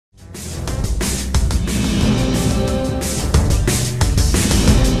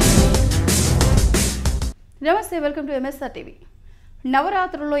నమస్తే, welcome to MSR TV.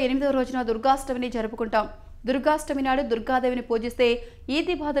 నవరాత్రుల్లో 8వ రోజున దుర్గాష్టమిని జరుపుకుంటాం. దుర్గాష్టమి నాడు దుర్గాదేవిని పూజిస్తే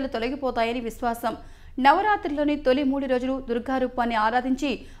ఈతి బాధలు తొలగిపోతాయని విశ్వాసం. నవరాత్రుల్లోని తొలి 3 రోజులు దుర్గా రూపాన్ని ఆరాధించి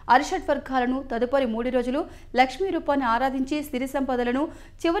అరిషడ్ వర్గాలను, తదుపరి 3 రోజులు లక్ష్మీ రూపాన్ని ఆరాధించి సిరి సంపదలను,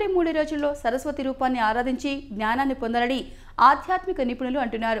 చివరి 3 రోజుల్లో సరస్వతి రూపాన్ని ఆరాధించి జ్ఞానాన్ని పొందాలని ఆధ్యాత్మిక నిపుణులు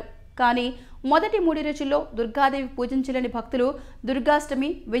అంటున్నారు. కానీ మొదటి 3 రోజుల్లో దుర్గాదేవి పూజించలేని భక్తులు దుర్గాష్టమి,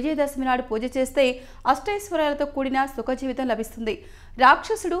 విజయదశమి నాడు పూజ చేస్తే అష్టైశ్వర్యాలతో కూడిన సుఖ జీవితం లభిస్తుంది.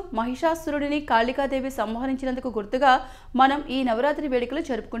 రాక్షసుడు మహిషాసురుడిని కాళికాదేవి సంహరించినందుకు గుర్తుగా మనం ఈ నవరాత్రి వేడుకలు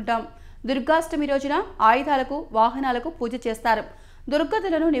జరుపుకుంటాం. దుర్గాష్టమి రోజున ఆయుధాలకు, వాహనాలకు పూజ చేస్తారు.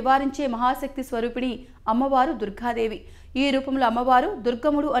 దుర్గతులను నివారించే మహాశక్తి స్వరూపిణి అమ్మవారు దుర్గాదేవి. ఈ రూపంలో అమ్మవారు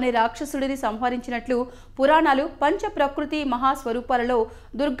దుర్గముడు అనే రాక్షసుడిని సంహరించినట్లు పురాణాలు. పంచ ప్రకృతి మహాస్వరూపాలలో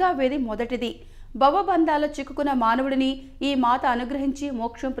దుర్గావేది మొదటిది. భవబంధాల్లో చిక్కుకున్న మానవుడిని ఈ మాత అనుగ్రహించి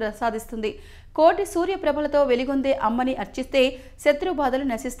మోక్షం ప్రసాదిస్తుంది. కోటి సూర్యప్రభలతో వెలిగొందే అమ్మని అర్చిస్తే శత్రు బాధలు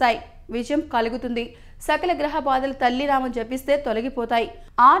నశిస్తాయి, విజయం కలుగుతుంది. సకల గ్రహ బాధలు తల్లి నామం జపిస్తే తొలగిపోతాయి.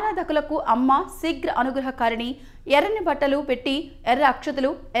 ఆరాధకులకు అమ్మ శీఘ్ర అనుగ్రహకారిణి. ఎర్రని బట్టలు పెట్టి ఎర్ర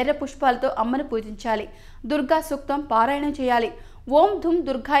అక్షతలు, ఎర్ర పుష్పాలతో అమ్మను పూజించాలి. దుర్గా సూక్తం పారాయణం చేయాలి. ఓం ధుం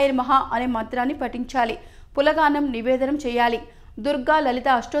దుర్గాయ నమః అనే మంత్రాన్ని పఠించాలి. పులగానం నివేదనం చేయాలి. దుర్గా లలిత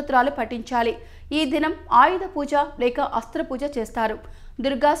అష్టోత్తరాలు పఠించాలి. ఈ దినం ఆయుధ పూజ లేక అస్త్ర పూజ చేస్తారు.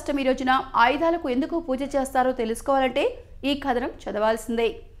 దుర్గాష్టమి రోజున ఆయుధాలకు ఎందుకు పూజ చేస్తారో తెలుసుకోవాలంటే ఈ కథనం చదవాల్సిందే.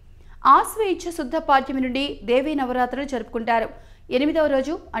 ఆశ్వయుజ శుద్ధ పాడ్యమి నుండి దేవీ నవరాత్రులు జరుపుకుంటారు. 8వ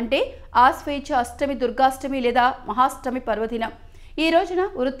రోజు అంటే ఆశ్వయుజ అష్టమి దుర్గాష్టమి లేదా మహాష్టమి పర్వదినం. ఈ రోజున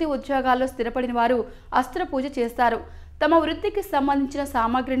వృత్తి ఉద్యోగాల్లో స్థిరపడిన వారు అస్త్ర పూజ చేస్తారు. తమ వృత్తికి సంబంధించిన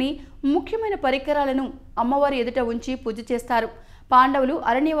సామాగ్రిని, ముఖ్యమైన పరికరాలను అమ్మవారి ఎదుట ఉంచి పూజ చేస్తారు. పాండవులు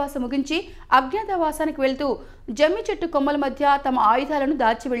అరణ్యవాసం ముగించి అజ్ఞాతవాసానికి వెళ్తూ జమ్మి చెట్టు కొమ్మల మధ్య తమ ఆయుధాలను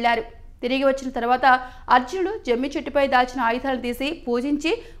దాచి వెళ్లారు. తిరిగి వచ్చిన తర్వాత అర్జునుడు జమ్మి చెట్టుపై దాచిన ఆయుధాలను తీసి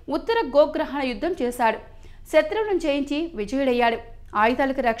పూజించి ఉత్తర గోగ్రహణ యుద్ధం చేశాడు. శత్రువులను జయించి విజయుడయ్యాడు.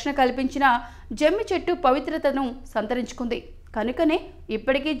 ఆయుధాలకు రక్షణ కల్పించిన జమ్మి చెట్టు పవిత్రతను సంతరించుకుంది. కనుకనే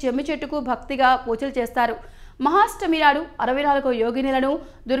ఇప్పటికీ జమ్మి చెట్టుకు భక్తిగా పూజలు చేస్తారు. మహాష్టమి నాడు 64 యోగినులను,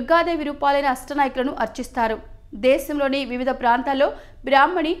 దుర్గాదేవి రూపాలైన అష్టనాయకులను అర్చిస్తారు. దేశంలోని వివిధ ప్రాంతాల్లో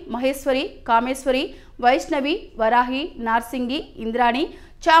బ్రాహ్మణి, మహేశ్వరి, కామేశ్వరి, వైష్ణవి, వరాహి, నార్సింగి, ఇంద్రాణి,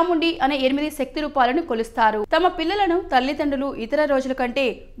 చాముండి అనే 8 శక్తి రూపాలను కొలుస్తారు. తమ పిల్లలను తల్లిదండ్రులు ఇతర రోజుల కంటే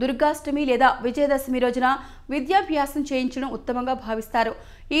దుర్గాష్టమి లేదా విజయదశమి రోజున విద్యాభ్యాసం చేయించడం ఉత్తమంగా భావిస్తారు.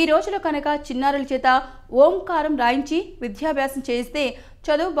 ఈ రోజులో కనుక చిన్నారుల చేత ఓంకారం రాయించి విద్యాభ్యాసం చేయిస్తే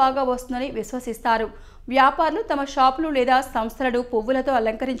చదువు బాగా వస్తుందని విశ్వసిస్తారు. వ్యాపారులు తమ షాపులు లేదా సంస్థలను పువ్వులతో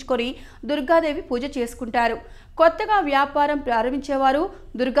అలంకరించుకొని దుర్గాదేవి పూజ చేసుకుంటారు. కొత్తగా వ్యాపారం ప్రారంభించేవారు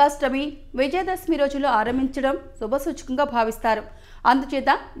దుర్గాష్టమి, విజయదశమి రోజుల్లో ఆరంభించడం శుభసూచకంగా భావిస్తారు. అందుచేత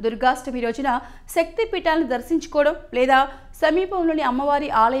దుర్గాష్టమి రోజున శక్తి పీఠాలను దర్శించుకోవడం లేదా సమీపంలోని అమ్మవారి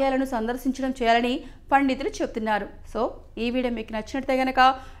ఆలయాలను సందర్శించడం చేయాలని పండితులు చెబుతున్నారు. సో ఈ వీడియో మీకు నచ్చినట్లయితే కనుక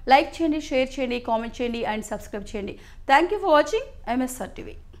లైక్ చేయండి, షేర్ చేయండి, కామెంట్ చేయండి అండ్ సబ్స్క్రైబ్ చేయండి. Thank you for watching MSR TV.